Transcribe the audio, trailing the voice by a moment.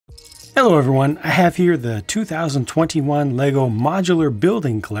Hello everyone, I have here the 2021 LEGO Modular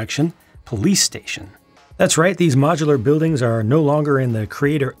Building Collection Police Station. That's right, these modular buildings are no longer in the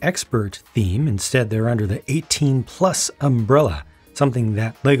Creator Expert theme. Instead, they're under the 18+ umbrella, something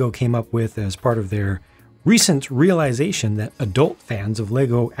that LEGO came up with as part of their recent realization that adult fans of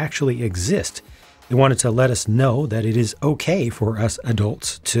LEGO actually exist. They wanted to let us know that it is okay for us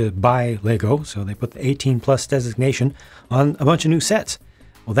adults to buy LEGO, so they put the 18+ designation on a bunch of new sets.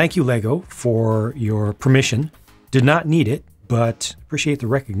 Well, thank you, LEGO, for your permission. Did not need it, but appreciate the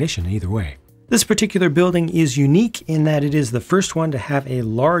recognition either way. This particular building is unique in that it is the first one to have a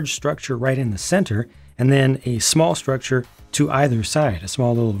large structure right in the center and then a small structure to either side, a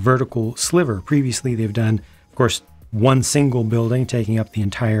small little vertical sliver. Previously, they've done, of course, one single building taking up the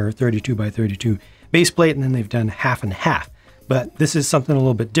entire 32 by 32 base plate, and then they've done half and half. But this is something a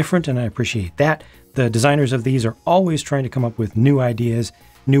little bit different, and I appreciate that. The designers of these are always trying to come up with new ideas,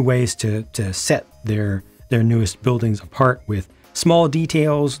 new ways to set their newest buildings apart with small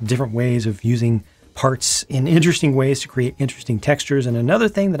details, different ways of using parts in interesting ways to create interesting textures. And another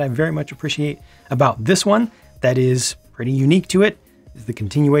thing that I very much appreciate about this one that is pretty unique to it is the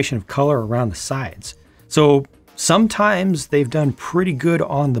continuation of color around the sides. So sometimes they've done pretty good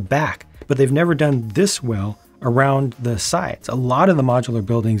on the back, but they've never done this well around the sides. A lot of the modular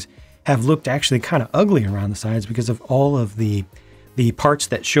buildings have looked actually kind of ugly around the sides because of all of the parts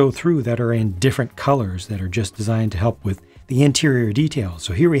that show through that are in different colors that are just designed to help with the interior details.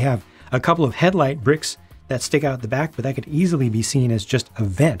 So here we have a couple of headlight bricks that stick out the back, but that could easily be seen as just a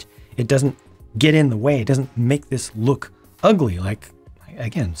vent. It doesn't get in the way. It doesn't make this look ugly like,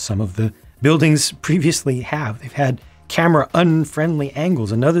 again, some of the buildings previously have. They've had camera unfriendly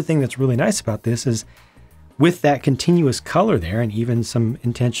angles. Another thing that's really nice about this is with that continuous color there and even some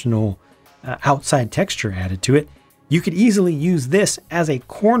intentional outside texture added to it, you could easily use this as a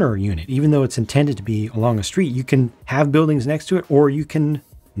corner unit. Even though it's intended to be along a street, you can have buildings next to it, or you can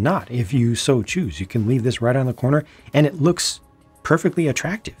not if you so choose. You can leave this right on the corner and it looks perfectly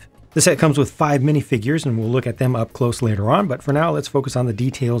attractive. The set comes with 5 minifigures and we'll look at them up close later on, but for now let's focus on the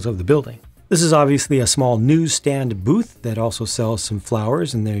details of the building. This is obviously a small newsstand booth that also sells some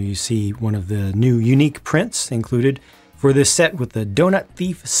flowers, and there you see one of the new unique prints included for this set with the Donut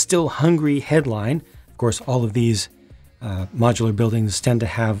Thief Still Hungry headline. Of course, all of these modular buildings tend to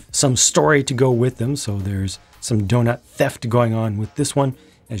have some story to go with them, so there's some donut theft going on with this one.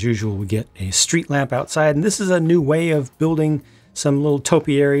 As usual, we get a street lamp outside, and this is a new way of building some little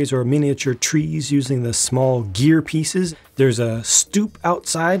topiaries or miniature trees using the small gear pieces. There's a stoop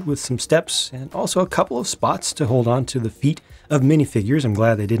outside with some steps and also a couple of spots to hold on to the feet of minifigures. I'm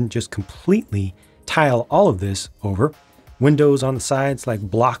glad they didn't just completely tile all of this over. Windows on the sides like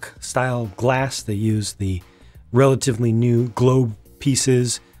block style glass. They use the relatively new globe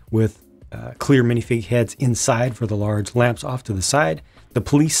pieces with clear minifig heads inside for the large lamps off to the side. The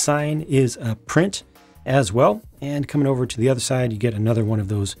police sign is a print as well. And coming over to the other side, you get another one of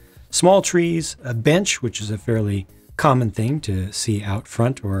those small trees, a bench, which is a fairly common thing to see out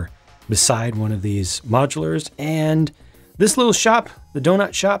front or beside one of these modulars. And this little shop, the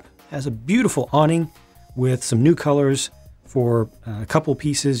donut shop, has a beautiful awning with some new colors for a couple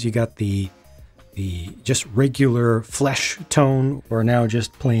pieces. You got the just regular flesh tone, or now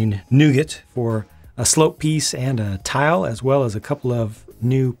just plain nougat for a slope piece and a tile, as well as a couple of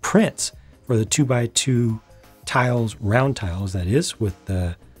new prints for the 2x2 tiles, round tiles that is, with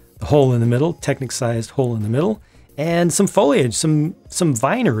the hole in the middle, Technic-sized hole in the middle, and some foliage, some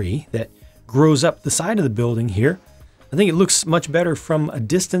vinery that grows up the side of the building here. I think it looks much better from a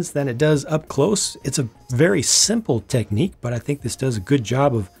distance than it does up close. It's a very simple technique, but I think this does a good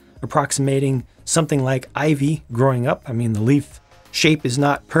job of approximating something like ivy growing up. I mean, the leaf shape is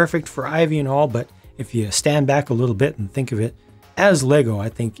not perfect for ivy and all, but if you stand back a little bit and think of it as Lego, I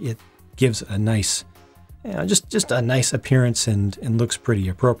think it gives a nice, just a nice appearance and looks pretty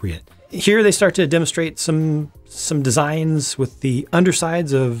appropriate. Here they start to demonstrate some designs with the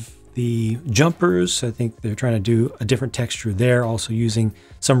undersides of the jumpers. I think they're trying to do a different texture there, also using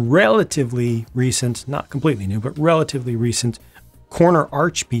some relatively recent, not completely new, but relatively recent corner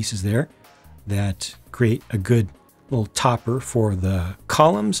arch pieces there that create a good little topper for the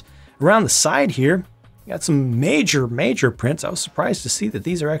columns. Around the side here, you got some major prints. I was surprised to see that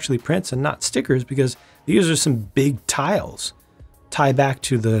these are actually prints and not stickers, because these are some big tiles. Tie back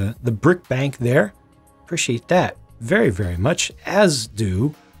to the brick bank there. Appreciate that very much, as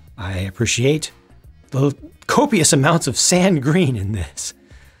do I appreciate the copious amounts of sand green in this.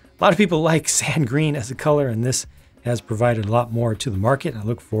 A lot of people like sand green as a color, and this has provided a lot more to the market. I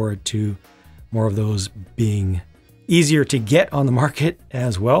look forward to more of those being easier to get on the market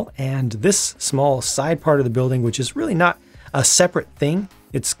as well. And this small side part of the building, which is really not a separate thing,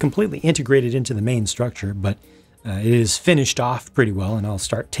 it's completely integrated into the main structure, but it is finished off pretty well. And I'll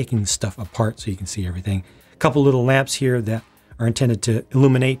start taking stuff apart so you can see everything. A couple little lamps here that are intended to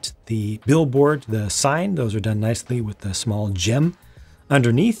illuminate the billboard, the sign. Those are done nicely with the small gem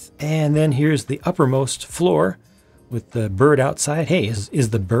underneath. And then here's the uppermost floor with the bird outside. Hey, is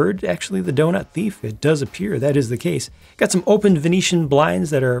the bird actually the donut thief? It does appear that is the case. Got some open Venetian blinds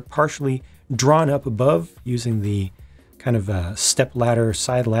that are partially drawn up above using the kind of step ladder,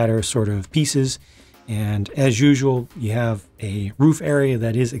 side ladder sort of pieces. And as usual, you have a roof area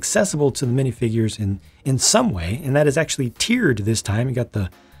that is accessible to the minifigures in some way, and that is actually tiered this time. You got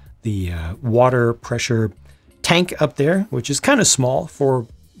the water pressure tank up there, which is kind of small for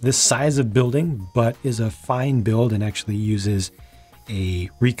this size of building, but is a fine build and actually uses a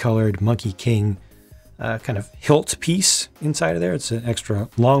recolored Monkey King kind of hilt piece inside of there. It's an extra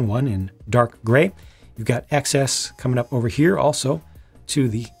long one in dark gray. You've got XS coming up over here also to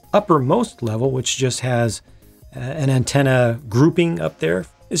the uppermost level, which just has an antenna grouping up there.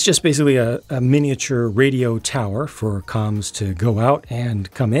 It's just basically a miniature radio tower for comms to go out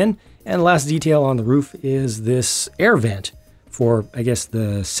and come in. And the last detail on the roof is this air vent for, I guess,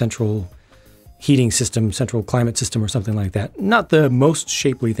 the central heating system, central climate system or something like that. Not the most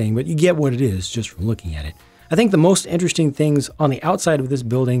shapely thing, but you get what it is just from looking at it. I think the most interesting things on the outside of this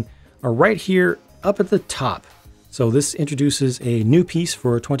building are right here up at the top. So this introduces a new piece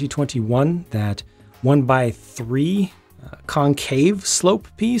for 2021, that 1x3 concave slope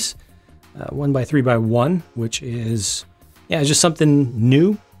piece, 1x3x1, which is, just something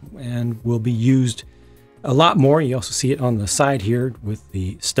new and will be used a lot more. You also see it on the side here with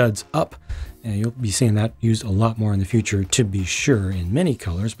the studs up, and you'll be seeing that used a lot more in the future, to be sure, in many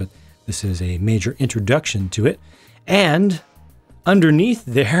colors, but this is a major introduction to it. And underneath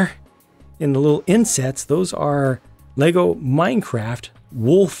there, in the little insets, those are Lego Minecraft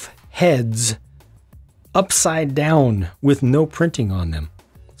wolf heads upside down with no printing on them.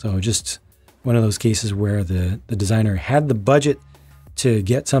 So just one of those cases where the designer had the budget to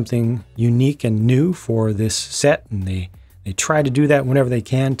get something unique and new for this set, and they try to do that whenever they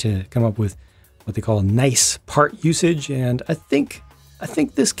can to come up with what they call nice part usage, and I think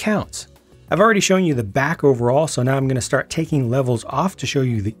this counts. I've already shown you the back overall, so now I'm going to start taking levels off to show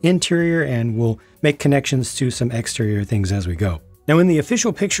you the interior, and we'll make connections to some exterior things as we go. Now, in the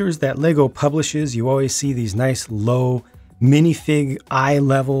official pictures that Lego publishes, you always see these nice low minifig eye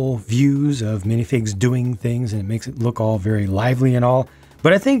level views of minifigs doing things, and it makes it look all very lively and all.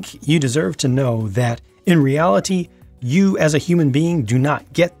 But I think you deserve to know that in reality, you as a human being do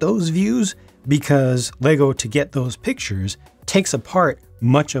not get those views, because Lego, to get those pictures, takes apart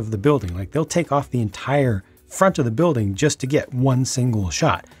much of the building. Like, they'll take off the entire front of the building just to get one single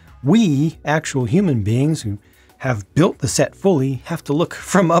shot. We, actual human beings who have built the set fully, have to look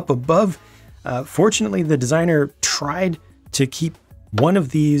from up above. Fortunately, the designer tried to keep one of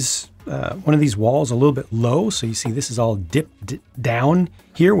these walls a little bit low. So you see this is all dipped down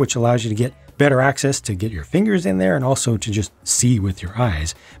here, which allows you to get better access to get your fingers in there and also to just see with your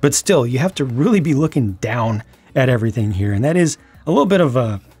eyes. But still, you have to really be looking down at everything here. And that is a little bit of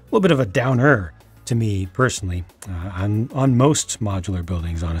a downer to me personally on most modular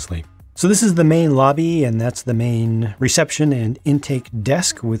buildings, honestly. So this is the main lobby, and that's the main reception and intake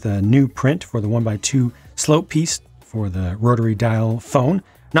desk with a new print for the 1x2 slope piece for the rotary dial phone.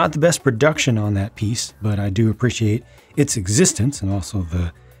 Not the best production on that piece, but I do appreciate its existence, and also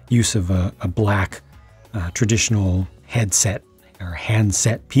the use of a black traditional headset or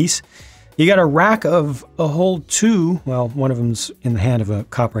handset piece. You got a rack of a whole two, well, one of them's in the hand of a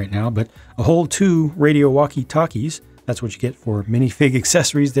cop right now, but a whole two radio walkie-talkies. That's what you get for minifig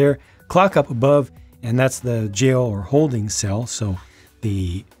accessories there. Clock up above, and that's the jail or holding cell. So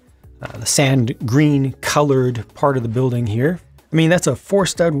the sand green colored part of the building here. I mean, that's a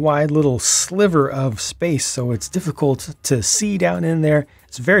 4-stud wide little sliver of space, so it's difficult to see down in there.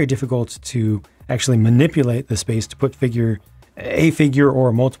 It's very difficult to actually manipulate the space to put a figure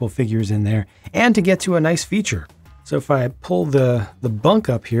or multiple figures in there, and to get to a nice feature. So if I pull the bunk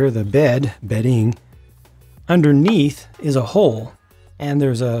up here, the bedding, underneath is a hole, and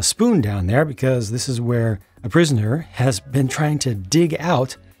there's a spoon down there because this is where a prisoner has been trying to dig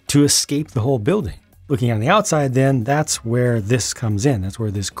out to escape the whole building. Looking on the outside then, that's where this comes in. That's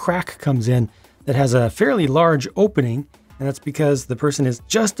where this crack comes in that has a fairly large opening, and that's because the person is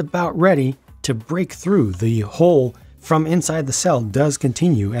just about ready to break through. The hole from inside the cell does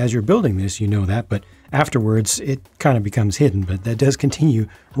continue. As you're building this, you know that, but afterwards it kind of becomes hidden, but that does continue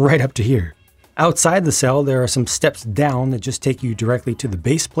right up to here. Outside the cell, there are some steps down that just take you directly to the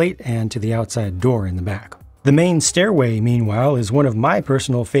base plate and to the outside door in the back. The main stairway, meanwhile, is one of my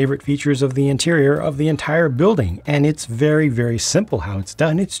personal favorite features of the interior of the entire building, and it's very, very simple how it's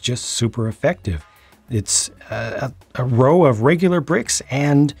done. It's just super effective. It's a row of regular bricks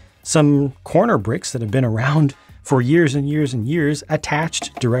and some corner bricks that have been around for years and years and years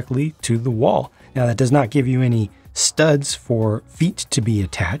attached directly to the wall. Now, that does not give you any studs for feet to be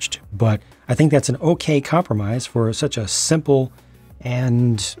attached, but I think that's an okay compromise for such a simple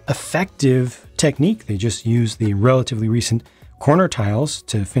and effective technique. They just use the relatively recent corner tiles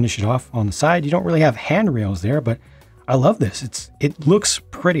to finish it off on the side. You don't really have handrails there, but I love this. It looks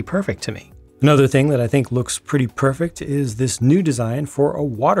pretty perfect to me. Another thing that I think looks pretty perfect is this new design for a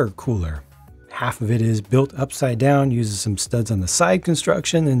water cooler. Half of it is built upside down, uses some studs on the side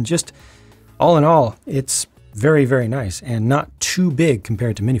construction, and just all in all, it's very, very nice and not too big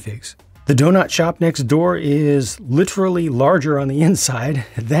compared to minifigs. The donut shop next door is literally larger on the inside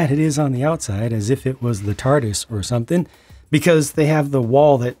than it is on the outside, as if it was the TARDIS or something, because they have the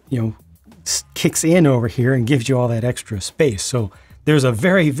wall that, kicks in over here and gives you all that extra space. So there's a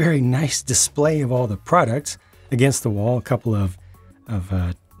very, very nice display of all the products against the wall, a couple of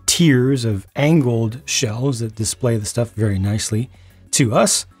tiers of angled shelves that display the stuff very nicely to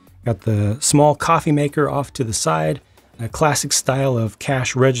us. Got the small coffee maker off to the side, a classic style of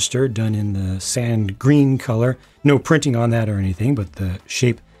cash register done in the sand green color. No printing on that or anything, but the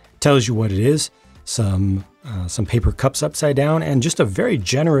shape tells you what it is. Some paper cups upside down, and just a very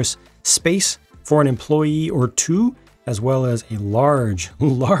generous space for an employee or two, as well as a large,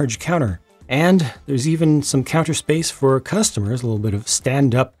 large counter. And there's even some counter space for customers, a little bit of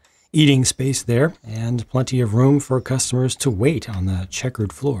stand-up eating space there, and plenty of room for customers to wait on the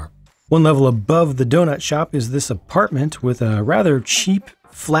checkered floor. One level above the donut shop is this apartment with a rather cheap,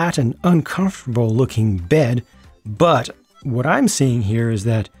 flat, and uncomfortable looking bed. But what I'm seeing here is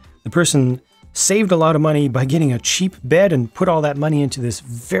that the person saved a lot of money by getting a cheap bed and put all that money into this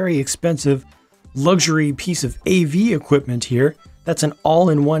very expensive luxury piece of AV equipment here. That's an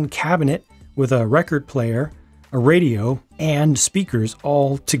all-in-one cabinet with a record player, a radio, and speakers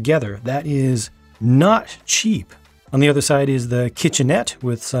all together. That is not cheap. On the other side is the kitchenette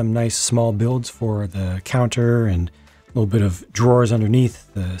with some nice small builds for the counter and a little bit of drawers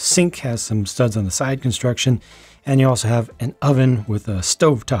underneath. The sink has some studs on the side construction, and you also have an oven with a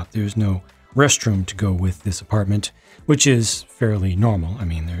stovetop. There's no restroom to go with this apartment, which is fairly normal. I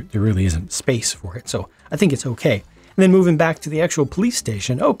mean, there really isn't space for it, so I think it's okay. And then moving back to the actual police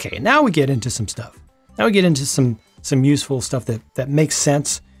station, okay, now we get into some stuff. Now we get into some useful stuff that makes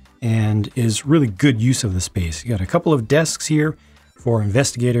sense and is really good use of the space. You got a couple of desks here for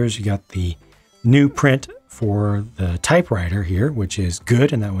investigators. You got the new print for the typewriter here, which is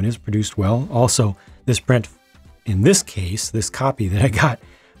good, and that one is produced well. Also, this print, in this case, this copy that I got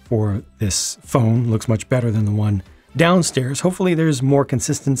for this phone looks much better than the one downstairs. Hopefully there's more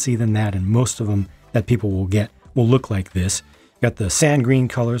consistency than that, and most of them that people will get will look like this. Got the sand green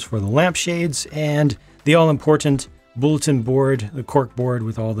colors for the lampshades and the all-important bulletin board, the cork board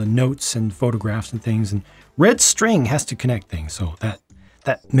with all the notes and photographs and things. And red string has to connect things, so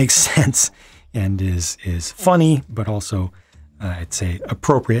that makes sense and is funny, but also I'd say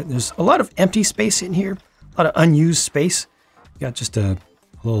appropriate. There's a lot of empty space in here, a lot of unused space. Got just a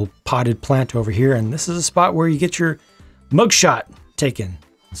little potted plant over here, and this is a spot where you get your mugshot taken.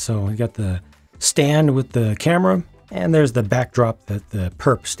 So you got the stand with the camera, and there's the backdrop that the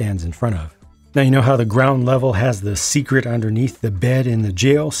perp stands in front of. Now, you know how the ground level has the secret underneath the bed in the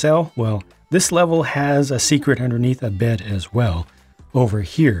jail cell? Well, this level has a secret underneath a bed as well over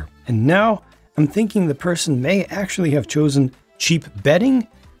here. And now I'm thinking the person may actually have chosen cheap bedding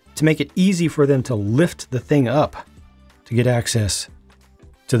to make it easy for them to lift the thing up to get access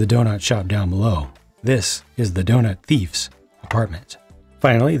to the donut shop down below. This is the Donut Thief's apartment.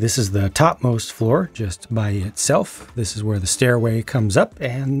 Finally, this is the topmost floor just by itself. This is where the stairway comes up,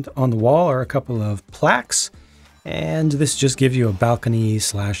 and on the wall are a couple of plaques. And this just gives you a balcony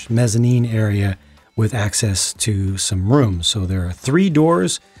 / mezzanine area with access to some rooms. So there are 3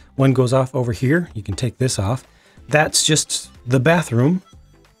 doors. One goes off over here. You can take this off. That's just the bathroom.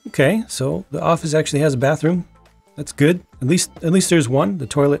 Okay, so the office actually has a bathroom. That's good. At least there's one. The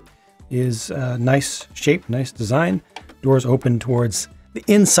toilet is nice shape, nice design. Doors open towards the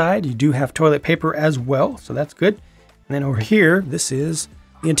inside. You do have toilet paper as well, so that's good. And then over here, this is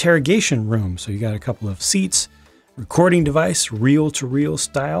the interrogation room. So you got a couple of seats, recording device, reel-to-reel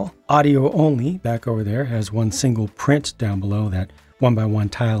style, audio only. Back over there has one single print down below that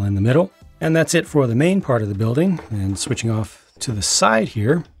 1x1 tile in the middle. And that's it for the main part of the building. And switching off to the side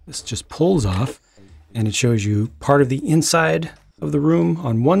here, This just pulls off and it shows you part of the inside of the room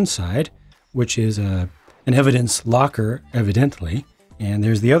on one side, which is an evidence locker, evidently. And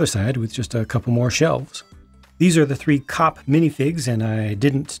there's the other side with just a couple more shelves. These are the 3 cop minifigs, and I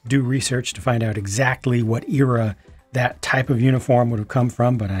didn't do research to find out exactly what era that type of uniform would have come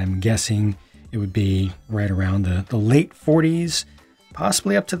from, but I'm guessing it would be right around the late 40s,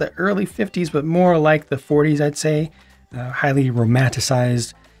 possibly up to the early 50s, but more like the 40s, I'd say. Highly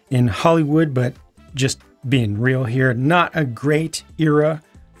romanticized in Hollywood, but just being real here, not a great era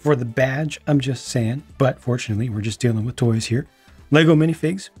for the badge, I'm just saying. But fortunately, we're just dealing with toys here. Lego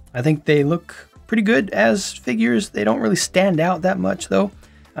minifigs. I think they look pretty good as figures. They don't really stand out that much, though.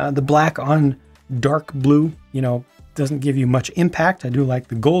 The black on dark blue, doesn't give you much impact. I do like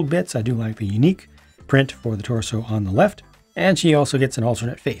the gold bits. I do like the unique print for the torso on the left. And she also gets an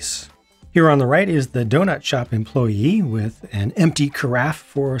alternate face. Here on the right is the donut shop employee with an empty carafe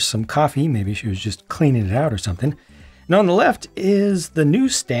for some coffee. Maybe she was just cleaning it out or something. And on the left is the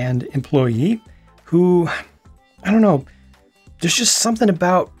newsstand employee who, I don't know, there's just something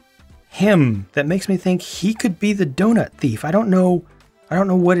about him that makes me think he could be the donut thief. I don't know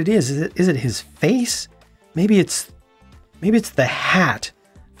what it is. Is it his face? Maybe it's the hat.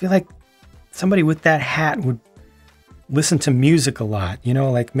 I feel like somebody with that hat would listen to music a lot,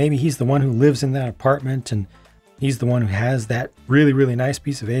 like maybe he's the one who lives in that apartment and he's the one who has that really, really nice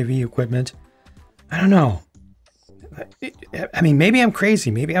piece of AV equipment. I don't know. I mean, maybe I'm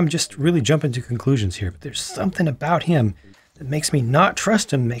crazy. Maybe I'm just really jumping to conclusions here, but there's something about him that makes me not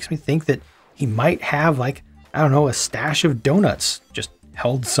trust him, makes me think that he might have, like, I don't know, a stash of donuts just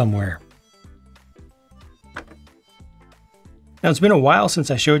held somewhere. Now, it's been a while since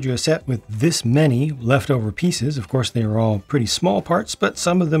I showed you a set with this many leftover pieces. Of course, they are all pretty small parts, but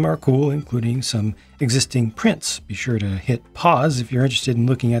some of them are cool, including some existing prints. Be sure to hit pause if you're interested in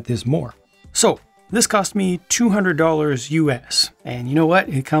looking at this more. So, this cost me $200 US, and you know what?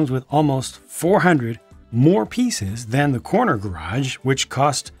 It comes with almost 400 more pieces than the corner garage, which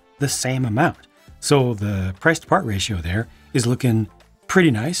cost the same amount. So the price to part ratio there is looking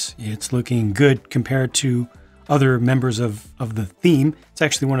pretty nice. It's looking good compared to other members of the theme. It's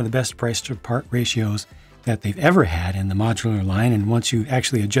actually one of the best price to part ratios that they've ever had in the modular line. And once you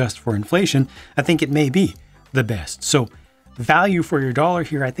actually adjust for inflation, I think it may be the best. So value for your dollar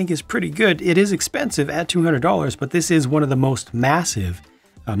here, I think, is pretty good. It is expensive at $200, but this is one of the most massive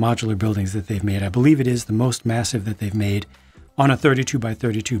modular buildings that they've made. I believe it is the most massive that they've made on a 32 by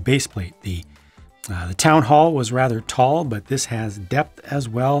 32 base plate. The town hall was rather tall, but this has depth as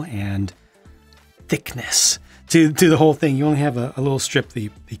well and thickness to the whole thing. You only have a little strip, the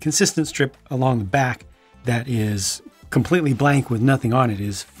consistent strip along the back that is completely blank with nothing on it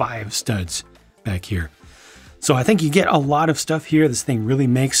is 5 studs back here. So I think you get a lot of stuff here. This thing really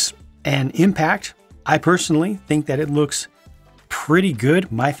makes an impact. I personally think that it looks pretty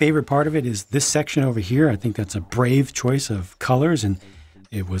good. My favorite part of it is this section over here. I think that's a brave choice of colors and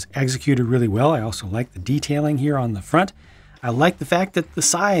it was executed really well. I also like the detailing here on the front. I like the fact that the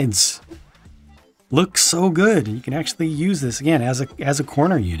sides look so good. You can actually use this again as a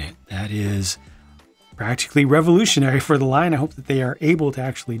corner unit. That is practically revolutionary for the line. I hope that they are able to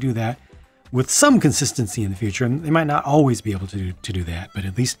actually do that with some consistency in the future. And they might not always be able to do that, but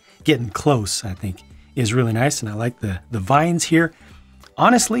at least getting close, I think, is really nice. And I like the vines here.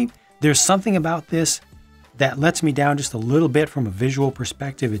 Honestly, there's something about this that lets me down just a little bit from a visual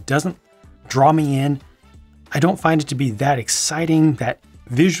perspective. It doesn't draw me in. I don't find it to be that exciting, that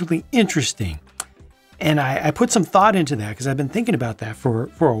visually interesting. And I put some thought into that because I've been thinking about that for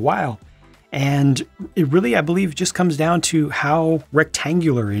a while. And it really, I believe, just comes down to how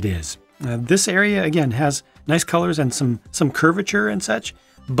rectangular it is. This area, again, has nice colors and some curvature and such,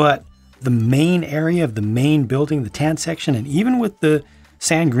 but the main area of the main building, the tan section, and even with the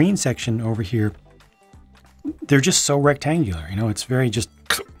sand green section over here, they're just so rectangular. It's very just,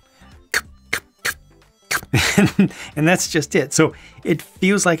 and that's just it. So it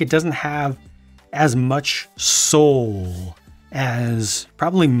feels like it doesn't have as much soul as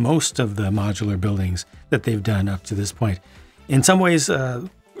probably most of the modular buildings that they've done up to this point. In some ways,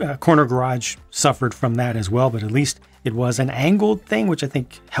 Corner Garage suffered from that as well, but at least it was an angled thing, which I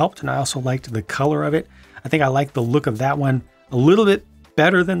think helped. And I also liked the color of it. I think I like the look of that one a little bit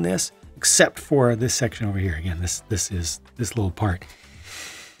better than this, except for this section over here. Again, this little part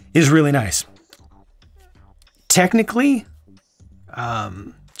is really nice. Technically,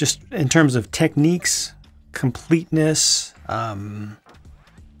 just in terms of techniques, completeness,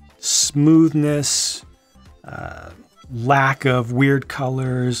 smoothness, lack of weird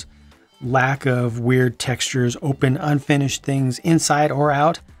colors, lack of weird textures, open, unfinished things inside or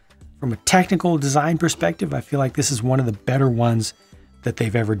out, From a technical design perspective, I feel like this is one of the better ones that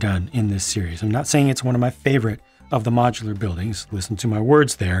they've ever done in this series. I'm not saying it's one of my favorite of the modular buildings. Listen to my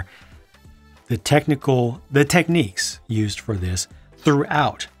words there. The techniques used for this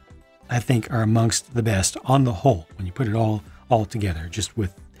throughout, I think, are amongst the best on the whole when you put it all together, just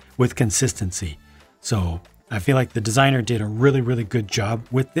with consistency. So I feel like the designer did a really, really good job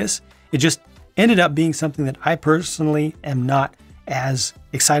with this. It just ended up being something that I personally am not as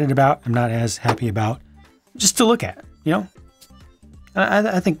excited about. I'm not as happy about, just to look at, you know.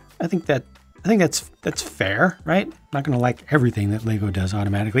 I think that's fair, right? I'm not going to like everything that Lego does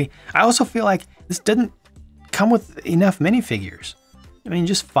automatically. I also feel like this didn't come with enough minifigures. I mean,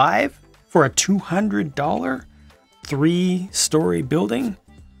 just 5 for a $200 3-story building.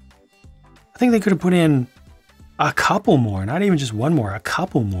 I think they could have put in a couple more, not even just one more, a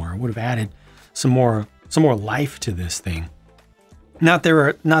couple more. Would have added some more life to this thing. Not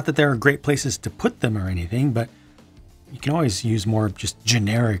that there are great places to put them or anything, but you can always use more just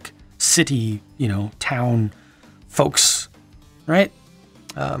generic city, you know, town folks, right?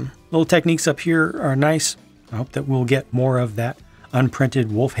 Little techniques up here are nice. I hope that we'll get more of that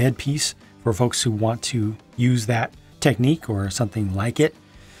unprinted wolf head piece for folks who want to use that technique or something like it.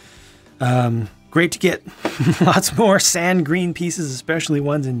 Great to get lots more sand green pieces, especially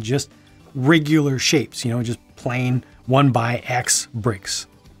ones in just regular shapes, you know, just plain 1x bricks.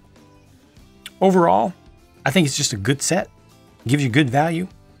 Overall, I think it's just a good set. It gives you good value.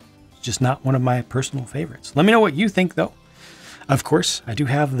 It's just not one of my personal favorites. Let me know what you think, though. Of course, I do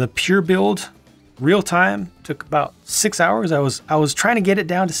have the pure build real time. Took about 6 hours. I was trying to get it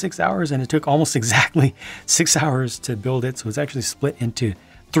down to 6 hours, and it took almost exactly 6 hours to build it. So it's actually split into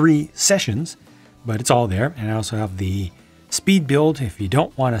 3 sessions, but it's all there. And I also have the speed build. If you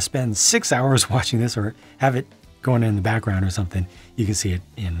don't want to spend 6 hours watching this or have it going in the background or something, you can see it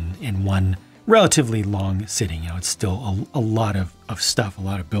in one relatively long sitting. You know, it's still a lot of stuff, a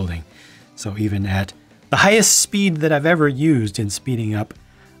lot of building. So even at the highest speed that I've ever used in speeding up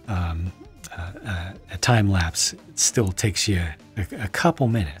a time lapse, it still takes you a couple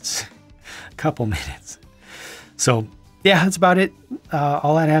minutes. So yeah, that's about it.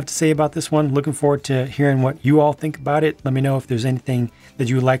 All I have to say about this one. Looking forward to hearing what you all think about it. Let me know if there's anything that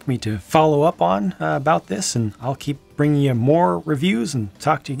you would like me to follow up on about this, and I'll keep bringing you more reviews and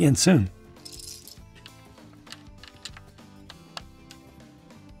talk to you again soon.